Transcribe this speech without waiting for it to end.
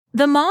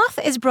The Moth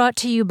is brought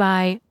to you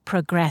by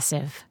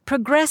Progressive.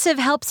 Progressive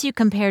helps you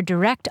compare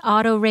direct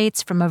auto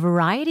rates from a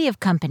variety of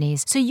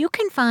companies so you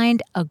can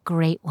find a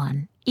great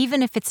one,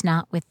 even if it's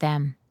not with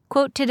them.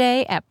 Quote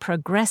today at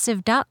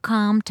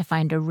Progressive.com to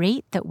find a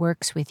rate that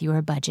works with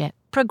your budget.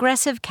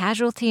 Progressive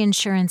Casualty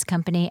Insurance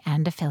Company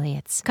and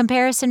Affiliates.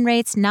 Comparison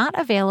rates not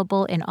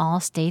available in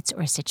all states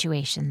or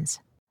situations.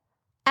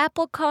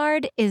 Apple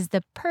Card is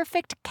the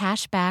perfect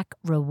cashback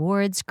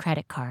rewards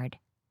credit card.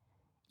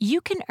 You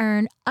can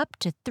earn up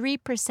to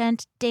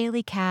 3%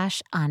 daily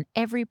cash on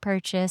every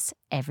purchase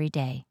every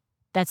day.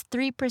 That's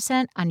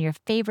 3% on your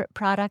favorite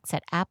products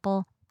at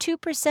Apple,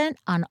 2%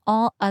 on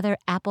all other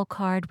Apple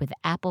Card with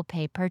Apple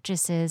Pay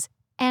purchases,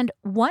 and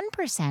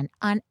 1%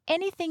 on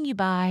anything you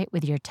buy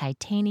with your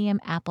titanium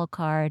Apple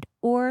Card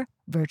or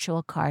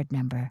virtual card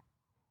number.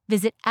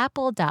 Visit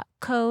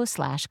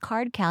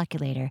apple.co/card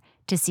calculator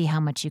to see how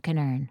much you can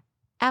earn.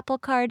 Apple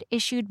Card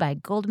issued by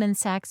Goldman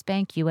Sachs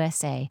Bank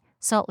USA,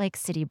 Salt Lake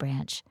City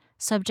branch.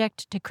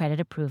 Subject to credit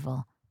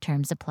approval.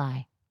 Terms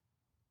apply.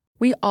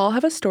 We all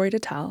have a story to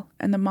tell,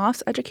 and the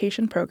Moth's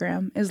education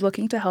program is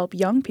looking to help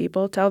young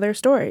people tell their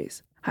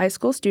stories. High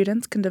school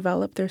students can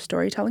develop their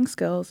storytelling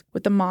skills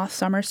with the Moth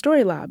Summer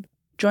Story Lab.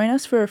 Join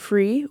us for a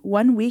free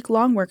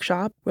 1-week-long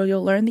workshop where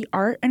you'll learn the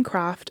art and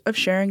craft of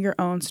sharing your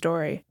own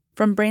story.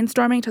 From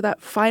brainstorming to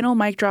that final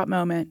mic drop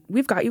moment,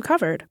 we've got you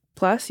covered.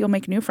 Plus, you'll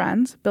make new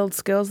friends, build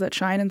skills that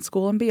shine in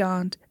school and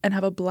beyond, and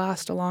have a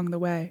blast along the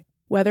way.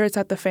 Whether it's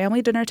at the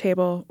family dinner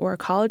table or a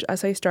college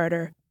essay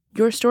starter,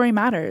 your story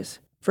matters.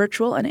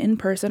 Virtual and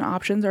in-person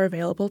options are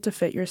available to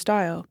fit your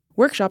style.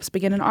 Workshops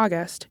begin in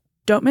August.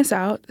 Don't miss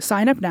out.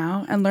 Sign up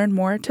now and learn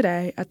more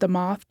today at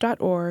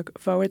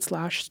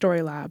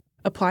themoth.org/storylab.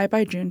 Apply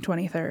by June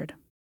 23rd.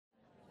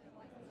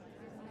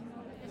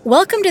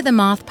 Welcome to the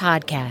Moth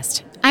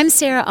Podcast. I'm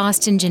Sarah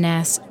Austin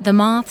Jenness, the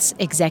Moth's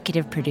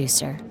executive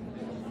producer.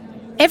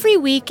 Every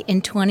week in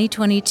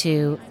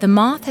 2022, the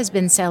Moth has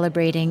been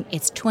celebrating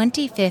its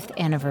 25th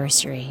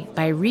anniversary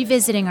by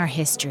revisiting our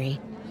history,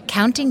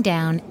 counting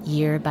down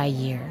year by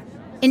year.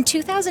 In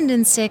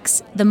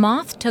 2006, the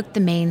Moth took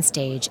the main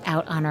stage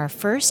out on our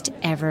first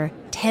ever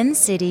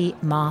 10-city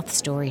Moth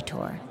story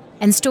tour,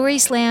 and Story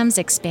Slams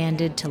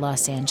expanded to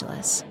Los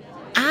Angeles.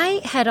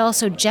 I had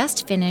also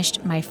just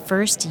finished my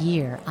first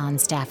year on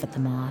staff at the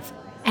Moth,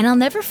 and I'll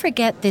never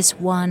forget this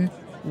one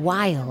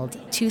wild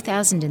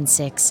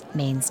 2006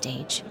 main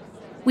stage.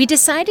 We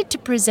decided to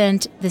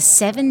present the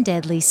 7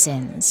 Deadly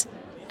Sins,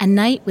 a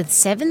night with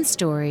 7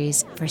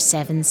 stories for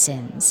 7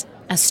 sins,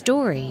 a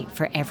story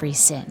for every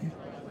sin.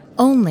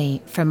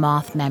 Only for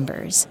Moth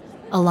members,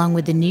 along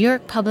with the New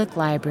York Public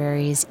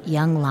Library's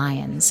Young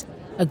Lions,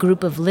 a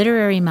group of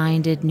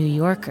literary-minded New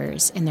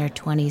Yorkers in their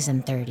 20s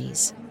and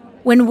 30s.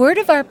 When word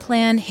of our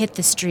plan hit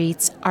the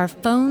streets, our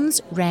phones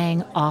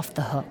rang off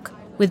the hook,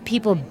 with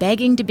people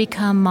begging to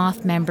become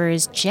Moth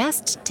members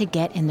just to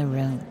get in the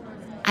room.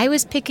 I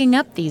was picking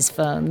up these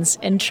phones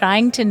and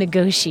trying to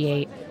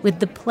negotiate, with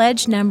the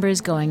pledge numbers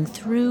going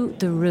through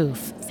the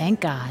roof, thank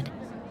God,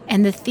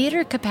 and the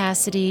theater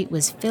capacity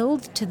was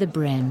filled to the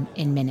brim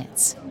in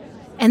minutes.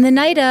 And the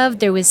night of,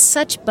 there was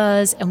such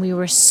buzz and we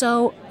were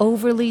so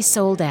overly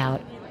sold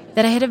out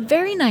that I had a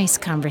very nice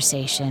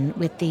conversation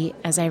with the,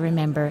 as I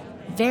remember,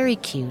 very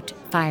cute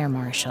fire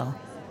marshal,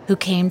 who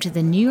came to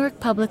the New York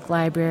Public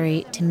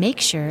Library to make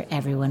sure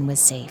everyone was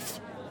safe.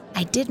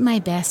 I did my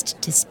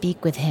best to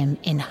speak with him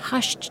in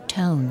hushed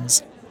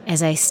tones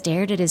as I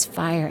stared at his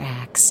fire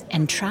axe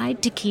and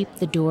tried to keep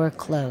the door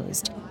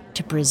closed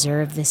to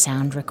preserve the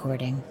sound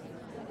recording.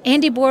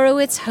 Andy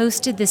Borowitz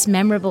hosted this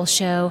memorable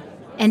show,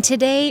 and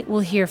today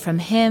we'll hear from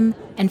him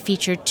and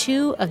feature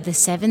 2 of the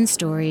 7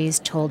 stories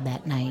told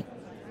that night.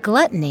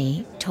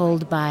 Gluttony,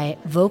 told by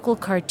vocal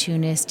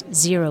cartoonist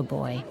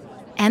Zeroboy,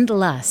 and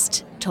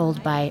Lust,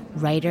 told by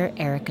writer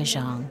Erica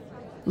Jong.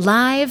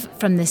 Live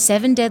from the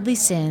 7 Deadly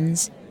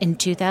Sins in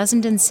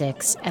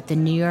 2006 at the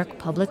New York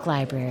Public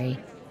Library,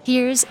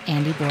 here's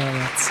Andy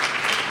Borowitz.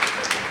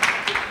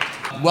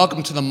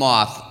 Welcome to the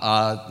Moth.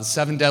 The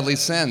 7 Deadly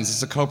Sins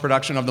is a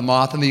co-production of the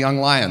Moth and the Young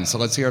Lions, so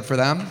let's hear it for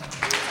them.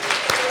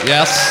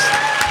 Yes.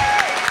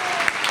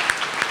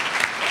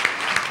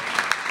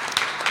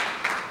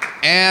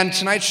 And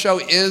tonight's show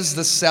is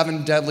the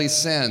 7 Deadly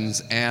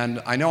Sins,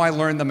 and I know I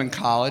learned them in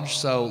college,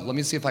 so let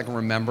me see if I can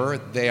remember.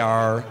 They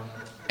are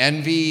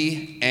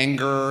envy,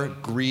 anger,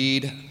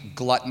 greed,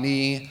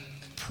 gluttony,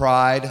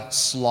 pride,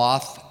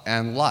 sloth,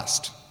 and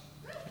lust.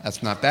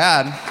 That's not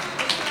bad.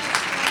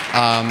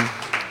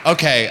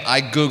 Okay,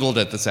 I Googled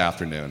it this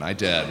afternoon. I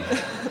did.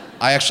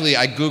 I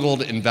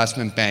Googled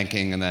investment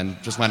banking and then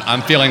just went,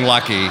 I'm feeling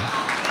lucky,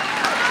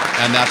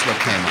 and that's what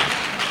came up.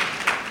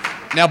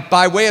 Now,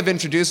 by way of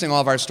introducing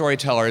all of our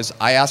storytellers,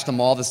 I asked them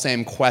all the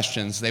same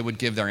questions. They would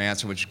give their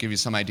answer, which would give you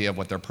some idea of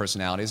what their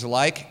personalities are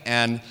like.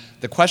 And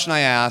the question I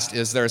asked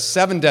is, there are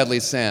 7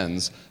 deadly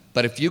sins,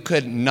 but if you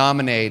could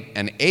nominate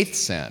an 8th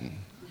sin,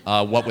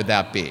 what would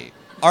that be?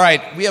 All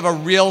right, we have a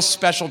real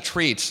special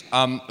treat. We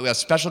have a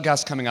special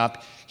guest coming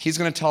up. He's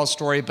going to tell a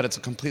story, but it's a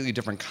completely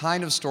different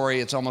kind of story.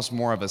 It's almost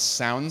more of a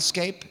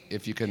soundscape,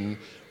 if you can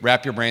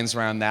wrap your brains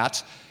around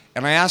that.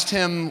 And I asked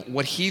him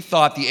what he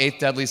thought the 8th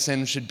deadly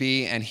sin should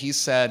be, and he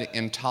said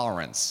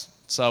intolerance.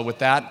 So with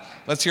that,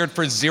 let's hear it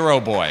for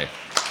Zeroboy.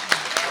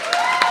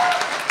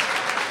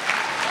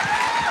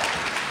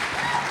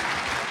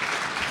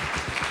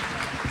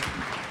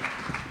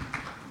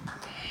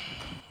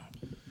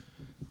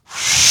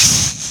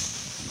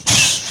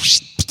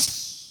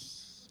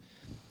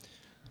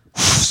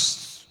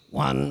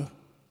 One,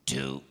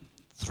 two,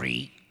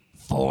 three,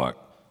 four.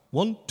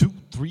 1, 2,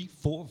 3,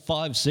 4,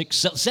 5,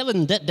 6,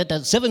 7 deadly.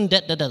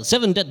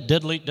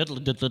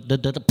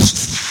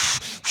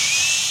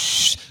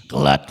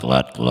 Glut,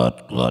 glut,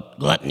 glut, glut,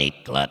 gluttony,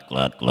 glut,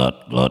 glut,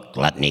 glut, glut,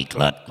 gluttony,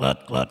 glut,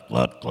 glut, glut,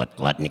 glut, glut,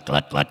 gluttony,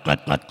 glut, glut,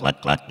 glut, glut,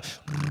 glut, glut.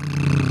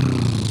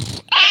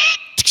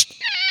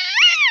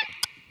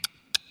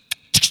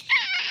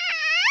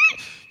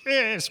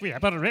 Yes, we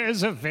have a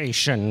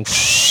reservation.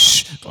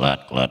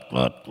 Glut, glut,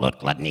 glut, glut,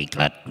 gluttony,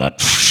 glut,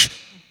 glut.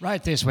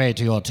 Right this way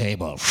to your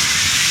table.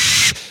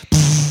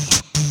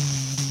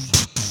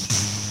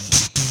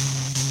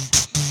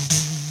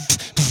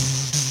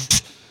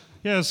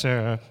 Yes,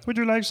 sir. Would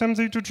you like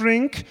something to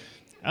drink?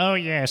 Oh,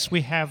 yes,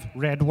 we have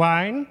red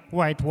wine,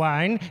 white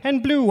wine,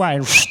 and blue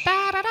wine.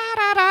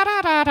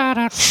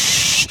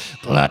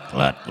 Glut,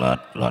 glut,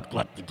 glut, glut,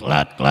 glut,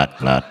 glut, glut,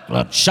 glut,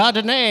 glut.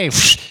 Chardonnay,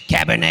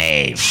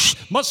 Cabernet,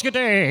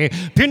 Muscadet,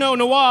 Pinot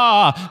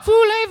Noir.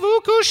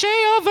 Voulez-vous coucher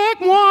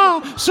avec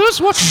moi? Ce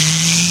soir.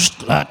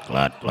 Glut,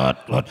 glut,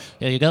 glut, glut.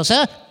 Here you go,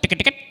 sir.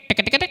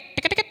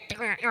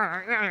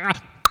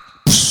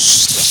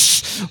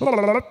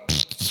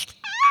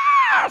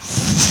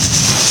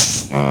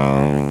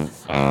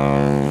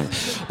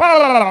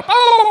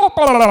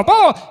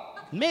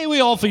 May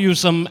we offer you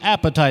some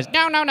appetizers?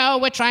 No,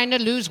 we're trying to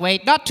lose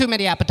weight. Not too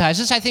many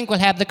appetizers. I think we'll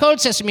have the cold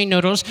sesame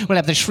noodles, we'll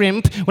have the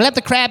shrimp, we'll have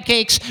the crab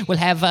cakes, we'll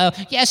have,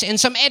 and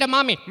some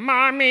edamame.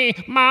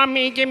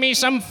 Mommy, give me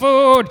some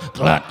food.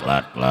 Glut,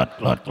 glut, glut,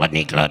 glut,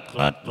 gluttony, glut,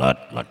 glut,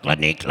 glut, glut,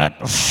 gluttony, glut.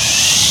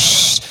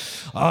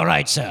 All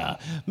right, sir.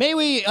 May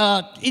we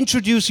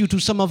introduce you to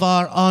some of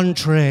our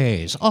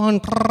entrees? We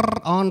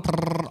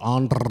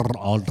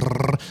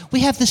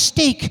have the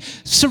steak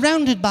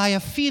surrounded by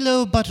a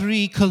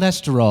phyllo-buttery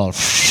cholesterol.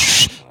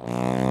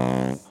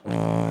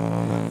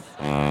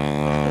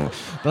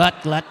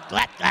 Glut, glut,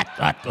 glut, glut,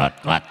 glut, glut,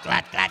 glut,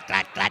 glut, glut,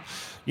 glut, glut.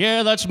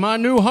 Yeah, that's my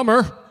new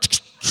Hummer.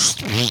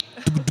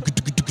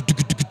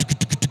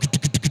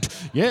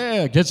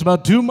 Yeah, gets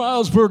about 2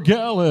 miles per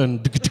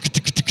gallon.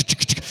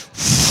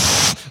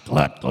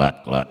 Glut,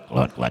 glut, glut,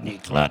 glut, gluttony,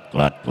 glut,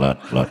 glut, glut,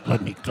 glut,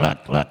 gluttony,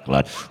 glut, glut,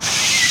 glut.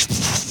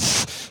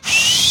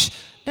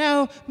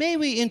 Now, may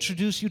we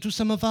introduce you to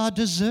some of our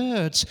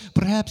desserts?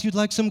 Perhaps you'd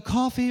like some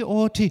coffee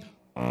or tea.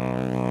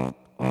 I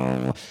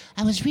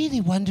was really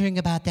wondering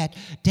about that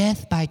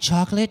death by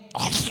chocolate.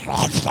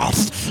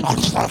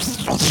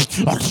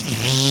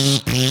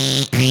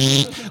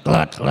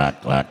 Glut, glut,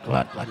 glut,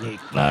 glut, gluttony,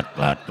 glut,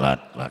 glut,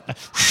 glut, glut.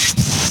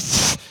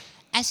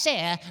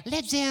 Sarah,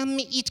 let them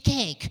eat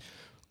cake.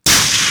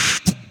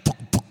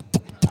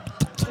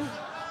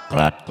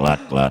 Glut,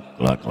 glut, glut,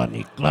 glut,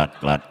 gluttony, glut,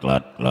 glut,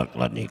 glut, glut,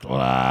 gluttony,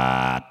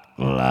 glut,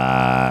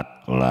 glut,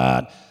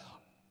 glut.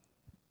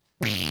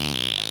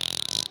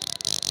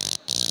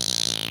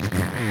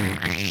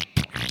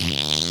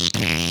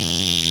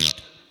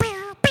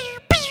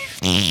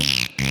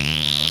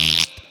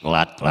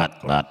 Glut,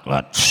 glut, glut,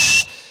 glut.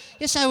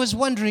 Yes, I was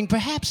wondering,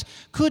 perhaps,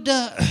 could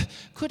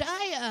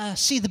I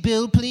see the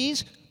bill,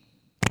 please?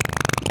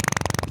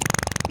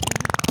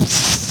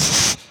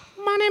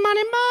 Money,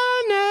 money,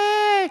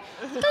 money!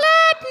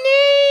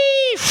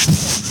 Gluttony!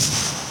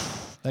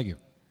 Thank you.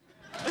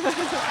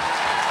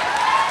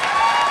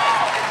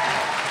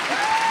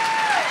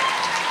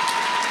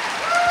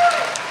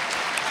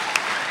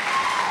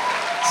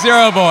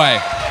 Zeroboy.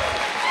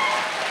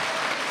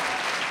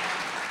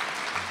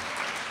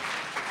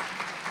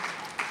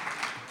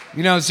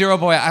 You know,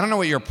 Zeroboy, I don't know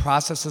what your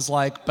process is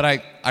like, but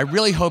I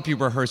really hope you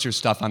rehearse your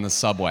stuff on the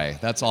subway.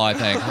 That's all I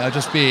think. That'd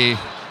just be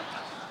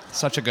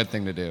such a good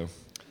thing to do.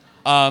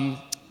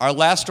 Our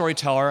last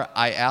storyteller,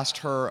 I asked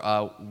her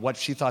what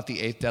she thought the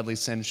 8th deadly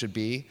sin should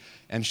be,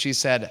 and she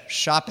said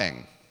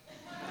shopping.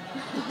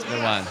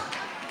 Good one.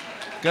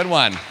 Good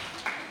one.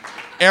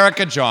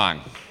 Erica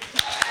Jong.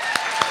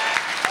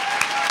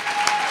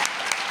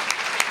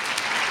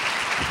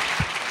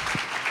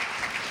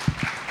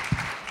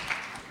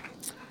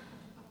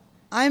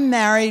 I'm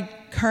married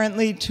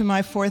currently to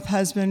my 4th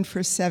husband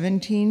for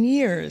 17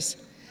 years,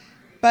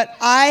 but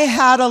I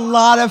had a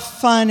lot of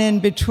fun in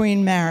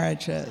between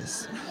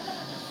marriages.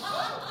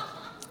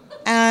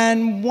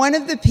 And one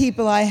of the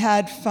people I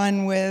had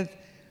fun with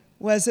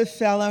was a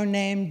fellow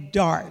named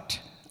Dart.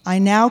 I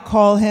now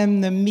call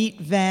him the Meat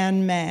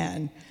Van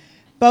Man.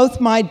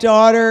 Both my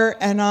daughter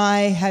and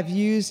I have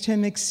used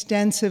him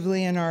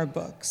extensively in our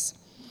books.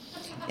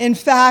 In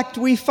fact,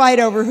 we fight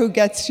over who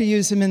gets to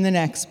use him in the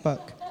next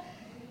book.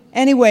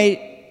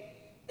 Anyway,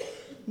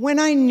 when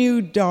I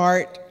knew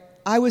Dart,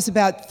 I was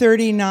about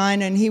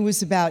 39 and he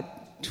was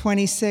about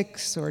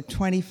 26 or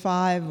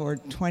 25 or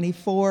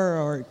 24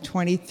 or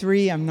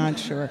 23, I'm not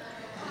sure.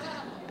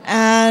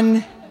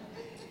 And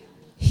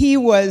he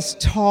was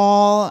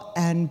tall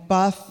and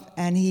buff,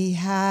 and he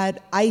had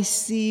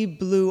icy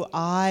blue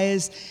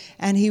eyes,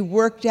 and he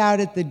worked out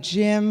at the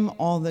gym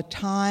all the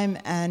time,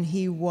 and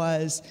he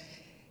was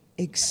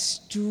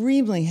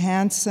extremely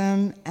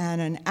handsome and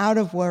an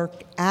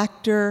out-of-work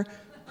actor.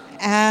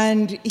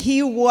 And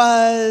he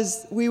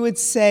was, we would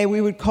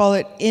call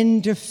it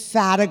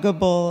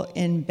indefatigable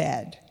in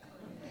bed.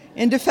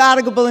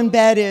 Indefatigable in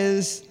bed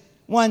is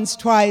once,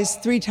 twice,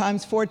 3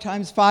 times, 4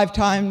 times, 5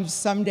 times,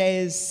 some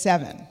days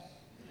 7.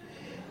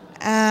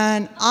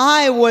 And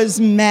I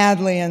was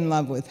madly in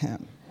love with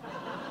him,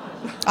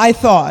 I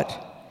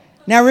thought.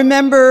 Now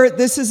remember,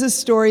 this is a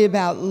story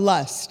about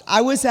lust.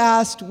 I was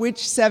asked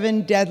which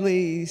 7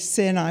 deadly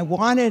sin I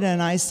wanted,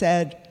 and I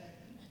said,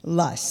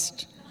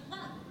 lust.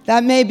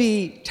 That may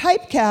be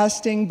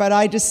typecasting, but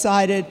I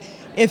decided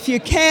if you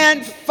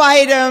can't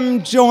fight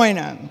them, join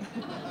them.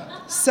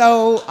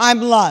 So I'm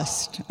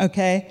lust,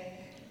 okay?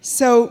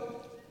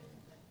 So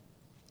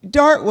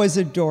Dart was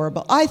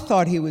adorable. I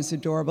thought he was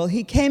adorable.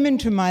 He came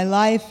into my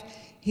life.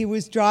 He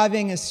was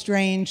driving a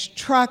strange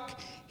truck.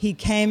 He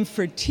came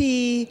for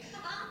tea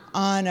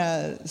on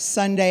a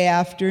Sunday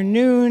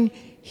afternoon.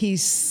 He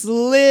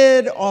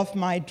slid off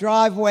my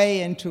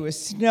driveway into a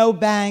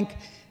snowbank,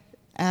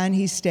 and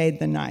he stayed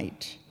the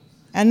night.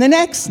 And the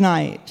next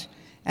night,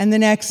 and the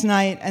next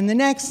night, and the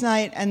next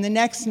night, and the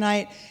next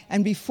night.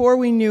 And before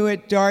we knew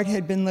it, Dart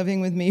had been living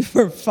with me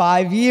for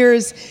 5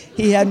 years.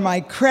 He had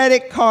my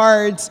credit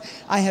cards.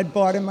 I had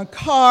bought him a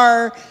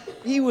car.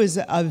 He was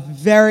a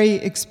very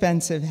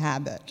expensive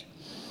habit.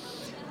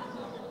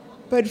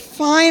 But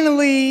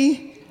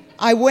finally,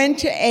 I went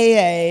to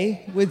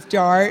AA with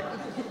Dart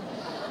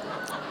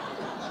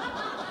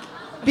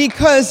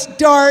because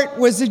Dart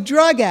was a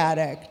drug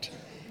addict.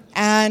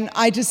 And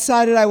I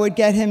decided I would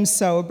get him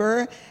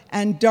sober.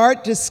 And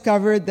Dart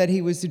discovered that he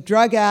was a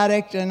drug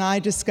addict, and I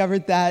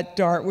discovered that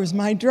Dart was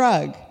my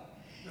drug.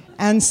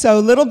 And so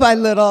little by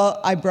little,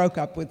 I broke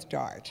up with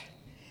Dart.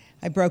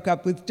 I broke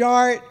up with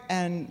Dart,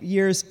 and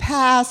years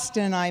passed,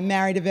 and I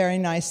married a very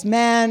nice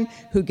man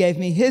who gave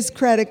me his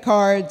credit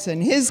cards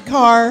and his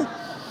car.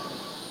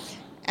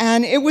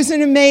 And it was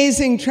an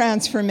amazing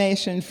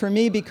transformation for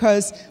me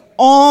because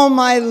all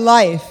my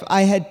life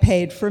I had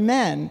paid for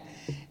men.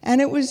 And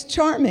it was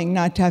charming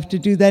not to have to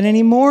do that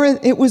anymore.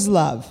 It was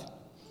love.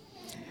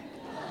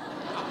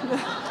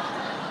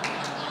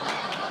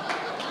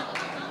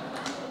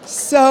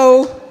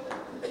 So,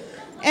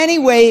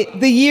 anyway,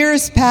 the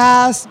years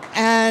passed,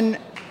 and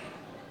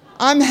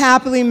I'm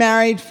happily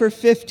married for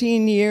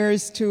 15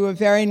 years to a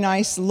very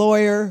nice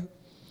lawyer.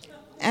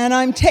 And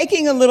I'm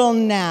taking a little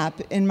nap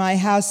in my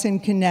house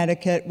in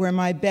Connecticut, where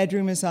my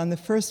bedroom is on the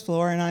first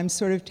floor, and I'm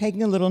sort of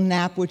taking a little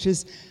nap, which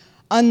is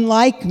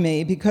unlike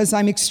me because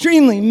I'm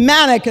extremely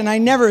manic and I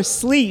never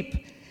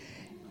sleep.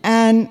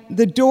 And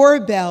the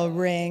doorbell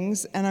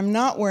rings, and I'm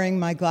not wearing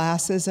my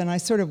glasses, and I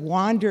sort of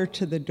wander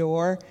to the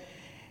door,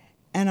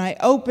 and I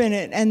open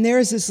it, and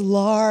there's this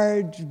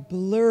large,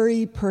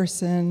 blurry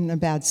person,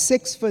 about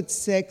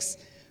 6'6",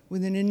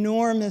 with an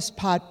enormous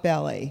pot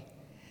belly.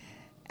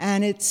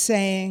 And it's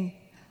saying,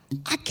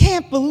 "I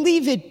can't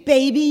believe it,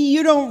 baby,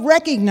 you don't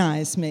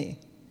recognize me."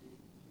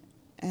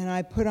 And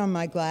I put on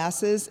my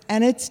glasses,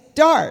 and it's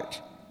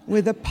Dart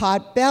with a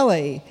pot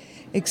belly,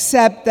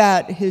 except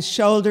that his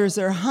shoulders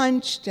are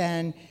hunched,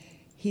 and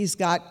he's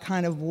got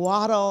kind of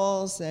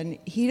wattles, and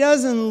he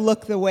doesn't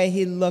look the way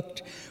he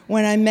looked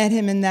when I met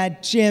him in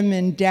that gym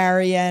in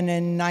Darien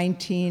in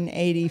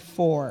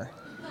 1984.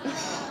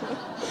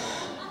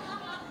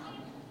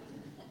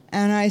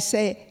 And I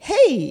say,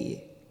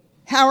 "Hey,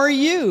 how are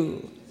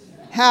you?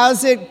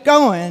 How's it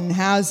going?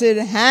 How's it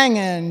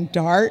hanging,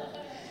 Dart?"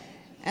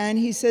 And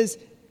he says,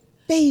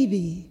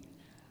 "Baby,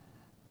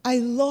 I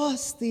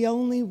lost the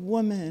only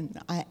woman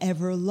I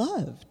ever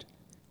loved."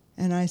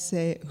 And I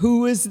say,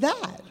 "Who is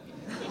that?"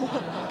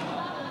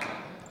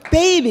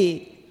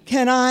 "Baby,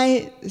 can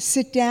I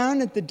sit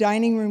down at the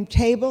dining room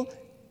table?"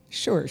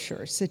 Sure,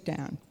 sit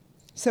down.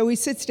 So he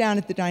sits down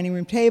at the dining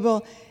room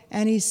table,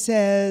 and he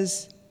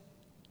says,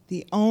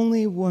 "The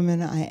only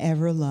woman I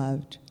ever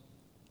loved,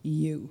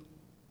 you."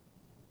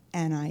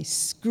 And I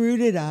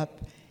screwed it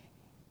up,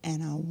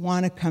 and I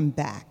want to come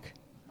back.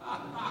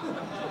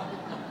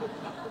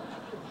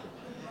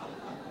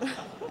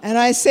 And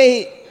I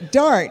say,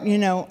 "Dart, you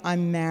know,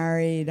 I'm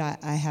married,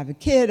 I have a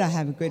kid, I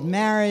have a good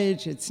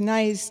marriage, it's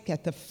nice,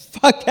 get the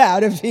fuck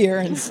out of here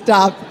and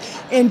stop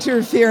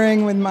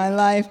interfering with my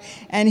life."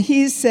 And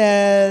he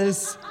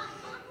says,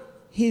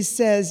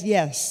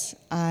 "Yes,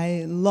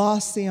 I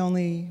lost the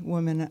only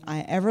woman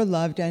I ever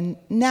loved, and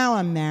now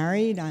I'm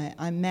married.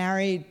 I'm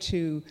married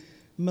to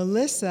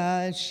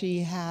Melissa.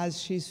 She's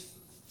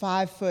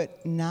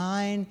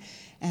 5'9",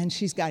 and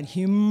she's got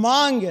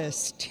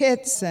humongous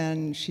tits,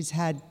 and she's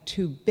had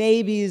 2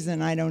 babies,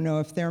 and I don't know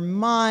if they're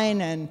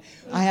mine, and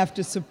I have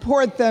to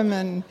support them,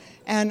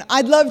 and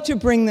I'd love to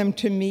bring them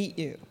to meet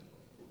you.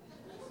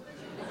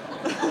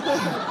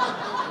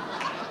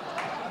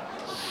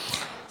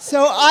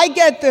 So I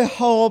get the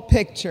whole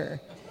picture.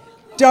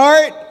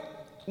 Dart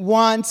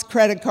wants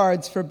credit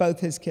cards for both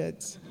his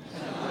kids.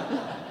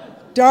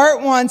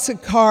 Dart wants a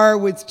car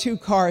with 2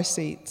 car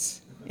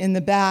seats in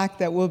the back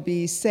that will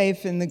be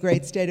safe in the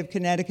great state of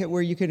Connecticut,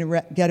 where you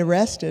can get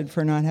arrested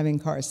for not having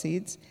car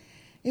seats.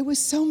 It was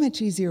so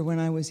much easier when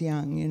I was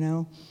young, you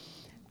know.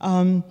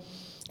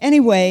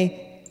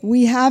 Anyway,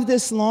 we have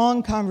this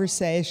long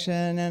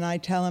conversation, and I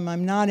tell him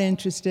I'm not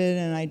interested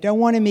and I don't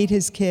want to meet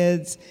his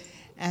kids,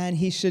 and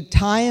he should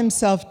tie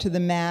himself to the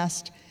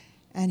mast.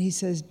 And he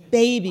says,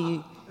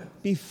 "Baby,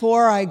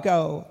 before I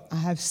go, I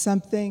have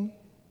something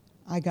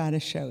I got to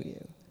show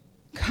you.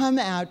 Come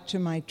out to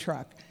my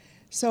truck."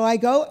 So I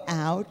go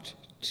out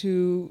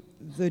to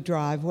the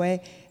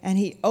driveway, and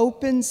he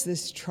opens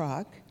this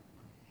truck,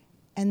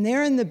 and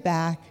there in the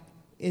back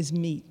is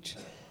meat.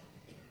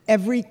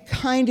 Every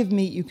kind of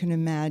meat you can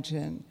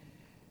imagine.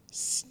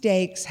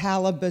 Steaks,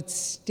 halibut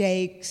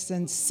steaks,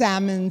 and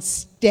salmon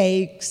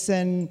steaks,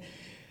 and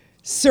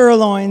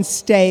sirloin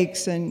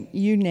steaks, and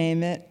you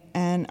name it.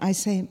 And I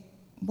say,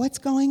 "What's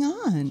going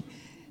on?"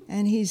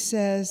 And he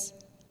says,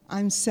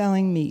 "I'm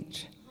selling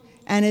meat.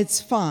 And it's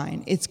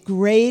fine. It's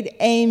grade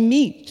A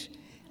meat."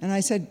 And I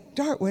said,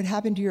 "Dart, what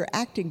happened to your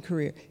acting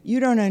career?" "You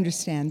don't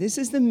understand. This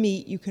is the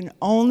meat you can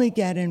only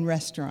get in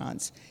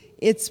restaurants.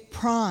 It's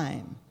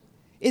prime.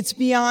 It's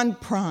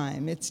beyond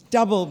prime. It's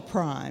double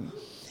prime."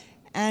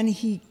 And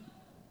he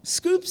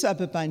scoops up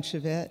a bunch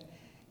of it,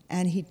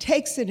 and he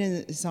takes it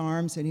in his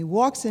arms, and he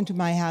walks into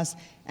my house,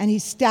 and he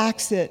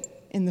stacks it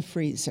in the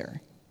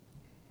freezer.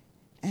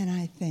 And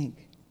I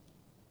think,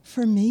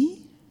 for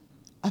me?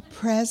 A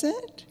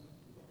present?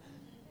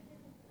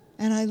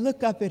 And I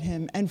look up at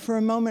him, and for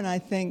a moment I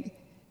think,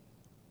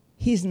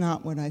 he's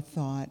not what I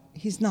thought.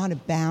 He's not a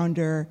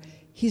bounder.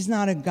 He's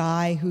not a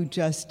guy who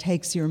just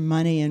takes your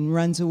money and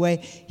runs away.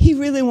 He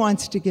really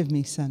wants to give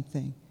me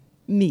something.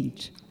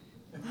 Meat.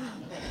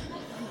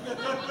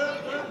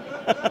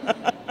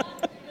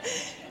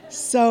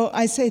 So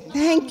I say,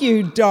 "Thank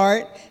you,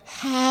 Dart.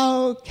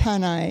 How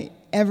can I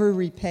ever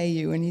repay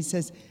you?" And he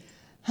says,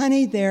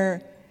 "Honey,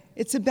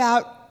 it's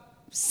about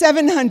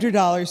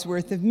 $700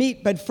 worth of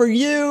meat, but for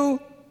you,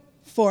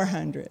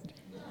 $400.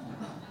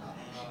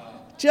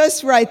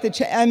 Just write the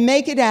check and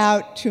make it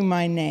out to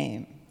my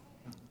name."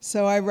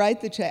 So I write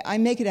the check. I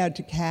make it out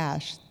to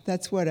cash.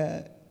 That's what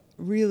a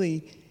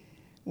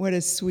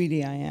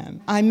sweetie I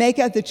am. I make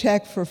out the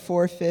check for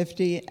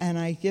 $450, and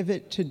I give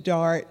it to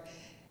Dart,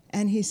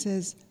 and he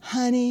says,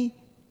 "Honey,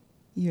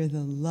 you're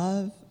the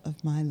love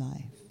of my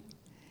life."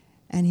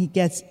 And he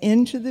gets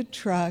into the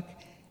truck,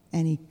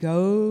 and he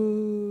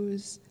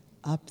goes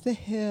up the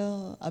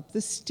hill, up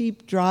the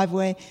steep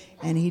driveway,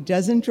 and he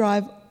doesn't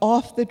drive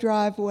off the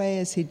driveway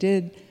as he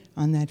did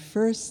on that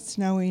first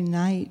snowy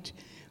night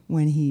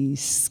when he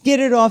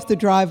skidded off the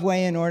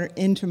driveway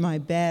into my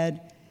bed,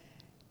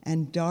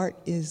 and Dart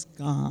is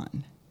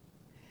gone.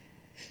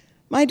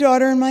 My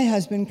daughter and my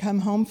husband come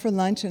home for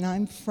lunch, and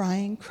I'm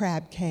frying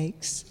crab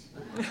cakes.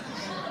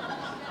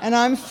 And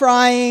I'm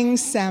frying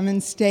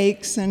salmon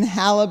steaks and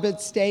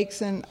halibut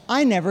steaks, and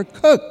I never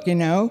cook, you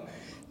know.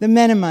 The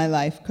men in my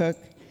life cook.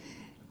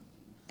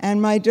 And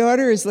my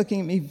daughter is looking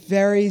at me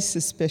very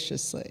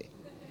suspiciously,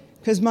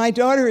 because my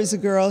daughter is a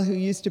girl who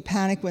used to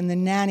panic when the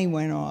nanny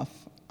went off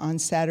on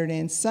Saturday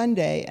and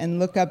Sunday and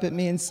look up at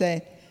me and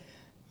say,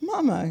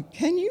 "Mama,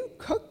 can you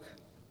cook?"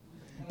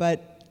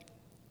 But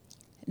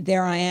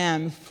there I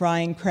am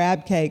frying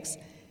crab cakes.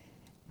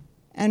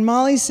 And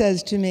Molly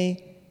says to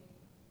me,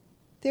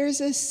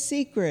 "There's a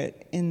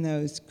secret in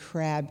those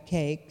crab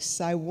cakes.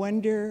 I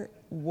wonder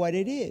what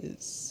it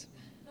is."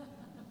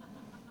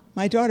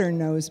 My daughter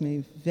knows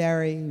me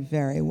very,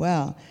 very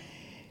well.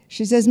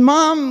 She says,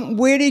 "Mom,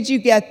 where did you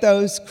get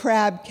those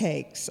crab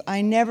cakes?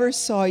 I never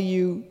saw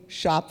you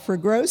shop for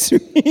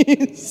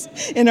groceries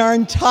in our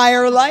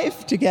entire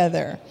life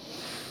together."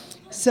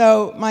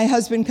 So my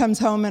husband comes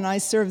home, and I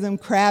serve them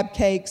crab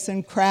cakes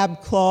and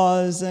crab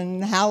claws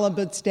and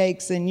halibut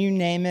steaks and you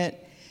name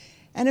it.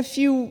 And a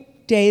few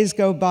days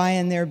go by,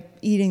 and they're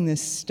eating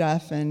this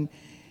stuff, and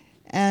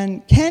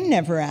Ken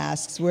never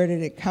asks, "Where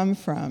did it come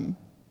from?"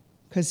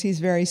 because he's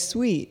very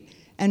sweet.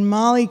 And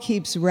Molly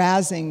keeps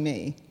razzing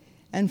me.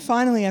 And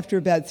finally, after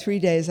about 3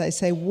 days, I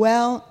say,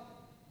 "Well,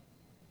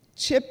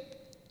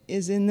 Chip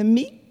is in the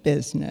meat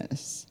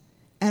business,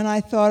 and I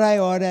thought I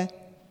ought to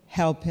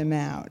help him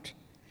out."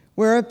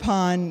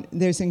 Whereupon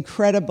there's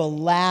incredible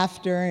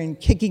laughter and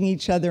kicking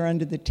each other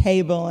under the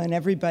table, and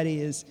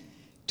everybody is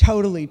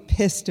totally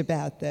pissed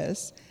about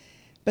this.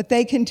 But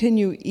they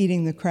continue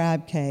eating the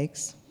crab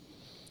cakes.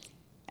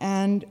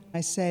 And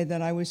I say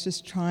that I was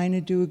just trying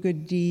to do a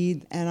good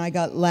deed, and I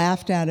got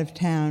laughed out of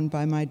town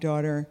by my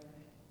daughter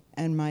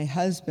and my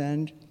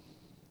husband.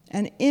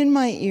 And in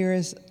my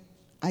ears,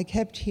 I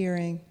kept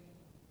hearing,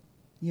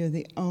 You're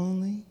the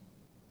only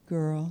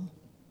girl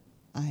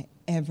I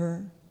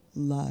ever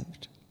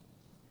loved.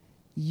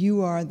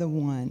 You are the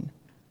one.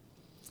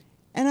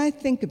 And I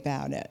think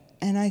about it,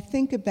 and I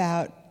think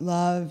about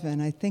love,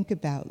 and I think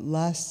about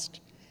lust,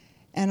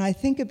 and I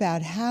think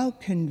about how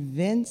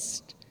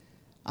convinced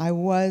I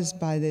was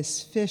by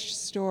this fish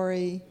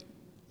story,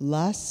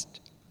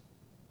 lust,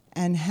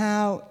 and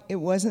how it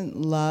wasn't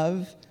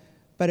love,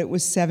 but it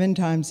was 7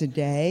 times a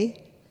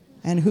day,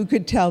 and who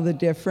could tell the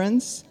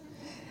difference?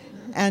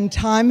 And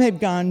time had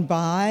gone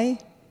by,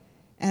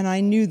 and I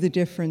knew the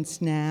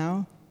difference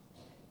now,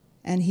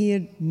 and he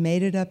had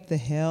made it up the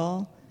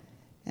hill,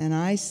 and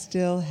I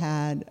still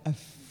had a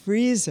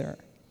freezer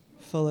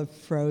full of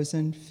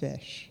frozen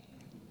fish.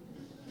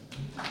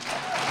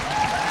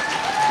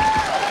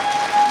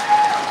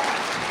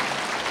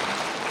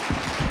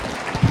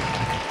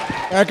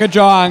 Erica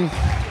Jong.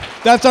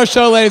 That's our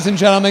show, ladies and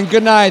gentlemen.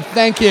 Good night.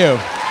 Thank you.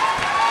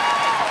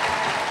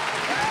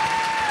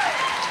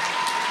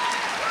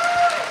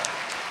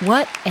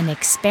 What an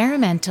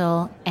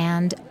experimental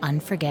and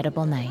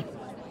unforgettable night.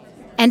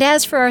 And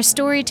as for our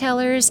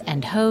storytellers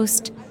and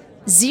host,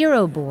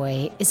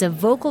 Zeroboy is a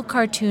vocal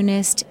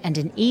cartoonist and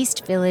an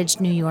East Village,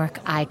 New York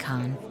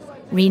icon,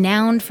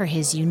 renowned for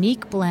his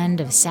unique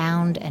blend of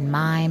sound and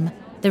mime,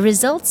 the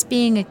results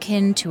being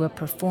akin to a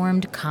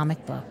performed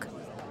comic book.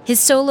 His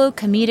solo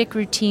comedic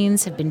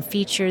routines have been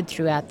featured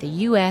throughout the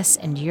U.S.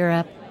 and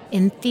Europe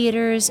in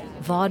theaters,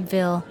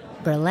 vaudeville,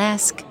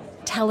 burlesque,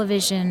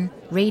 television,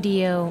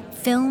 radio,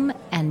 film,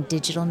 and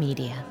digital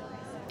media.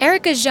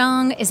 Erica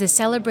Jong is a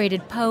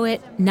celebrated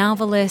poet,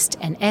 novelist,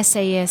 and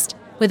essayist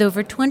with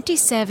over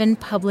 27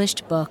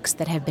 published books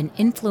that have been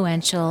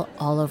influential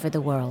all over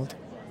the world.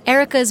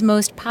 Erica's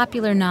most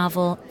popular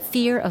novel,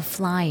 Fear of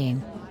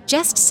Flying,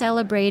 just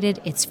celebrated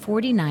its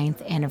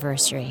 49th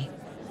anniversary.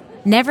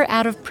 Never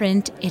out of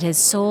print, it has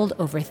sold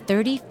over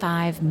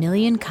 35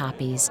 million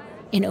copies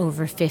in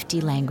over 50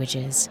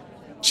 languages.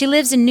 She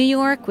lives in New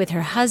York with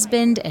her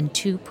husband and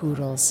 2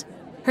 poodles.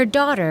 Her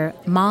daughter,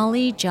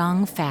 Molly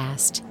Jong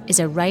Fast, is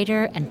a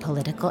writer and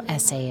political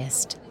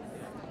essayist.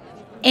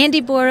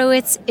 Andy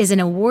Borowitz is an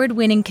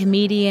award-winning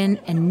comedian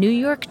and New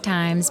York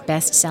Times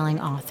best-selling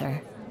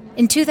author.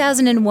 In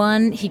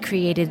 2001, he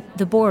created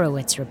The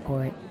Borowitz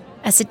Report,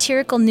 a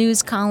satirical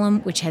news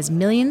column which has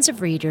millions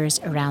of readers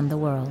around the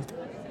world.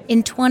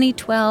 In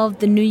 2012,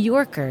 The New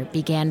Yorker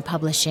began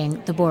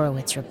publishing The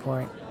Borowitz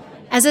Report.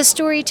 As a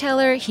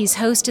storyteller, he's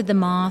hosted The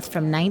Moth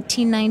from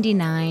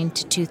 1999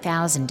 to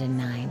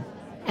 2009.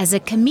 As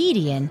a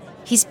comedian,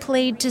 he's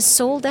played to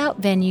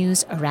sold-out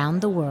venues around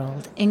the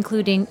world,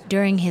 including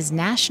during his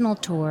national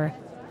tour,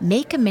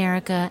 Make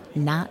America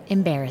Not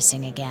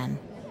Embarrassing Again,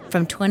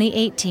 from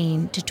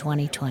 2018 to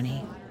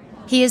 2020.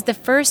 He is the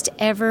first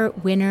ever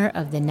winner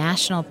of the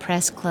National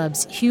Press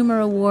Club's Humor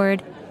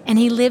Award, and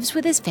he lives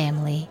with his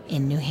family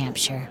in New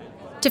Hampshire.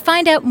 To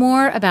find out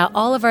more about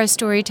all of our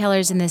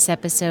storytellers in this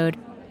episode,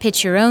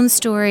 pitch your own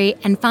story,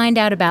 and find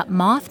out about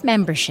Moth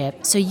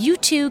membership so you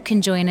too can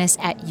join us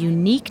at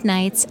unique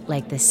nights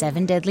like the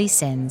 7 Deadly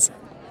Sins,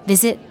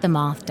 visit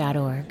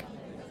themoth.org.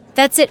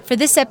 That's it for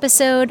this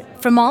episode.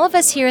 From all of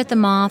us here at The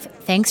Moth,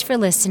 thanks for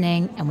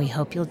listening, and we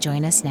hope you'll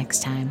join us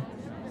next time.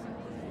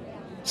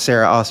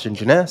 Sarah Austin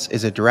Jenness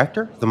is a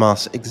director, The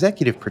Moth's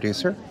executive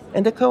producer,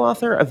 and a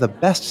co-author of the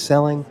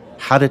best-selling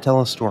How to Tell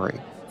a Story,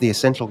 the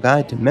essential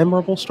guide to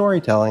memorable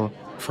storytelling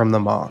from The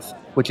Moth,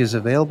 which is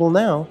available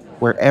now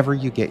wherever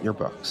you get your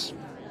books.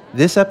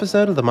 This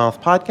episode of the Moth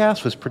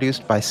Podcast was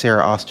produced by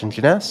Sarah Austin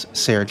Jenness,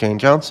 Sarah Jane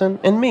Johnson,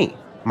 and me,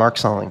 Mark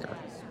Solinger.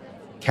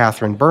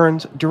 Catherine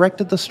Burns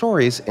directed the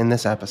stories in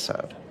this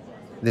episode.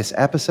 This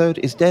episode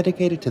is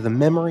dedicated to the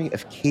memory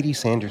of Katie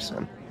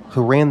Sanderson,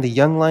 who ran the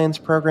Young Lions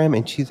program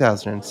in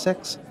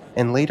 2006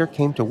 and later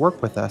came to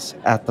work with us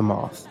at the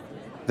Moth.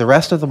 The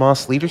rest of the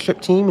Moth's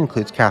leadership team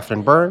includes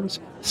Catherine Burns,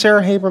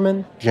 Sarah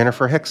Haberman,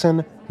 Jennifer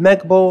Hickson,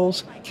 Meg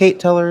Bowles, Kate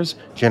Tellers,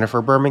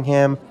 Jennifer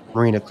Birmingham,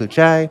 Marina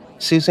Kluchay,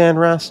 Suzanne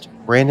Rust,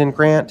 Brandon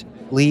Grant,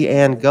 Lee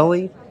Ann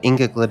Gully,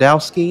 Inga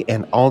Gladowski,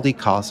 and Aldi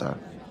Kaza.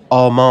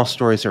 All Moth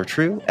stories are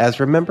true, as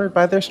remembered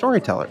by their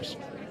storytellers.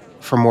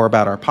 For more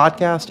about our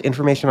podcast,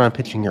 information on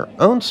pitching your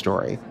own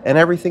story, and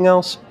everything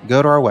else,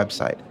 go to our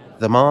website,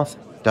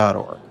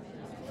 themoth.org.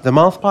 The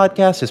Moth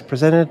Podcast is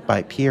presented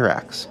by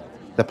PRX,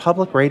 the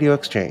Public Radio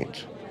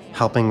Exchange,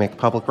 helping make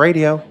public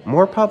radio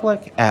more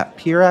public at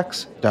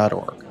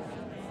prx.org.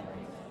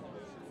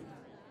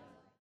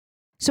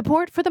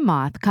 Support for The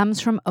Moth comes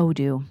from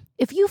Odoo.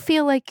 If you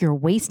feel like you're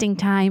wasting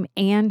time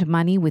and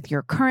money with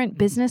your current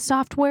business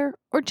software,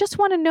 or just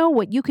want to know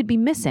what you could be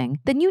missing,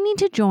 then you need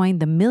to join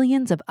the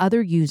millions of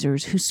other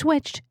users who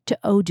switched to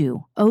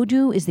Odoo.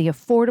 Odoo is the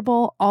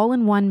affordable,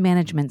 all-in-one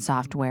management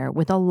software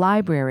with a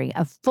library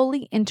of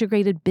fully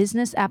integrated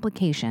business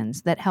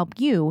applications that help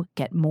you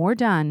get more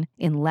done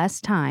in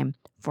less time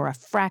for a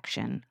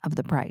fraction of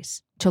the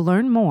price. To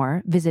learn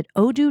more, visit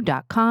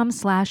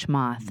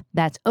odoo.com/moth.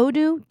 That's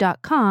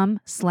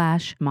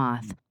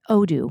odoo.com/moth.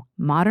 Odoo,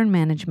 modern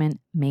management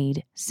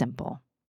made simple.